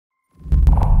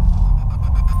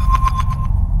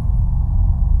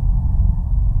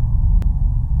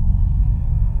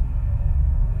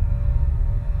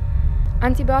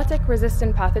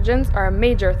Antibiotic-resistant pathogens are a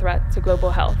major threat to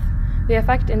global health. They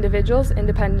affect individuals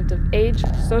independent of age,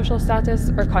 social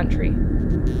status, or country.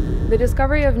 The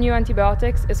discovery of new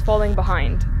antibiotics is falling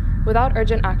behind. Without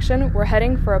urgent action, we're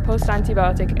heading for a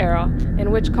post-antibiotic era,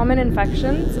 in which common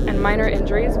infections and minor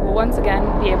injuries will once again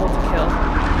be able to kill.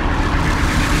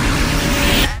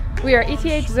 We are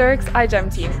ETH Zurich's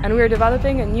iGEM team, and we are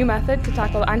developing a new method to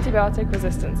tackle antibiotic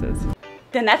resistances.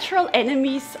 The natural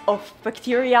enemies of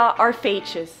bacteria are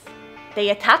phages. They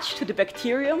attach to the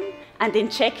bacterium and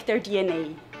inject their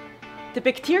DNA. The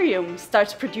bacterium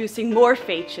starts producing more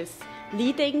phages,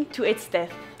 leading to its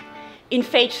death. In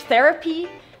phage therapy,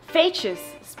 phages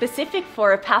specific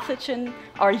for a pathogen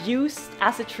are used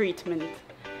as a treatment.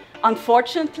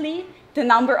 Unfortunately, the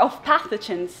number of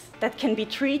pathogens that can be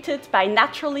treated by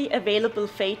naturally available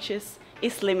phages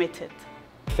is limited.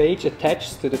 Phage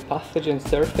attaches to the pathogen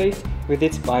surface with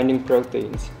its binding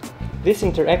proteins. This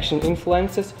interaction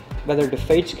influences whether the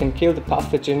phage can kill the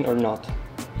pathogen or not.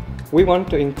 We want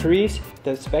to increase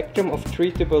the spectrum of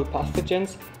treatable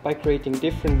pathogens by creating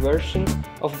different versions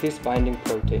of these binding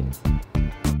proteins.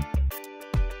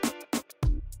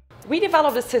 We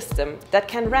developed a system that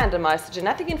can randomize the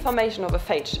genetic information of a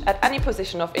phage at any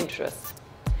position of interest.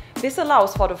 This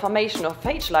allows for the formation of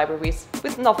phage-libraries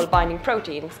with novel binding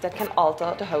proteins that can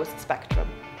alter the host spectrum.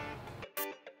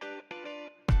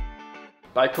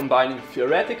 By combining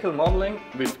theoretical modeling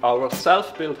with our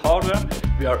self-built hardware,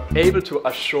 we are able to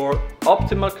assure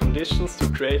optimal conditions to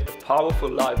create a powerful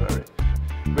library.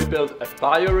 We build a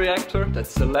bioreactor that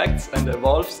selects and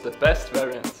evolves the best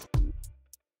variants.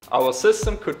 Our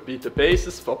system could be the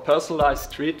basis for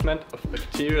personalized treatment of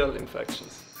bacterial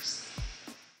infections.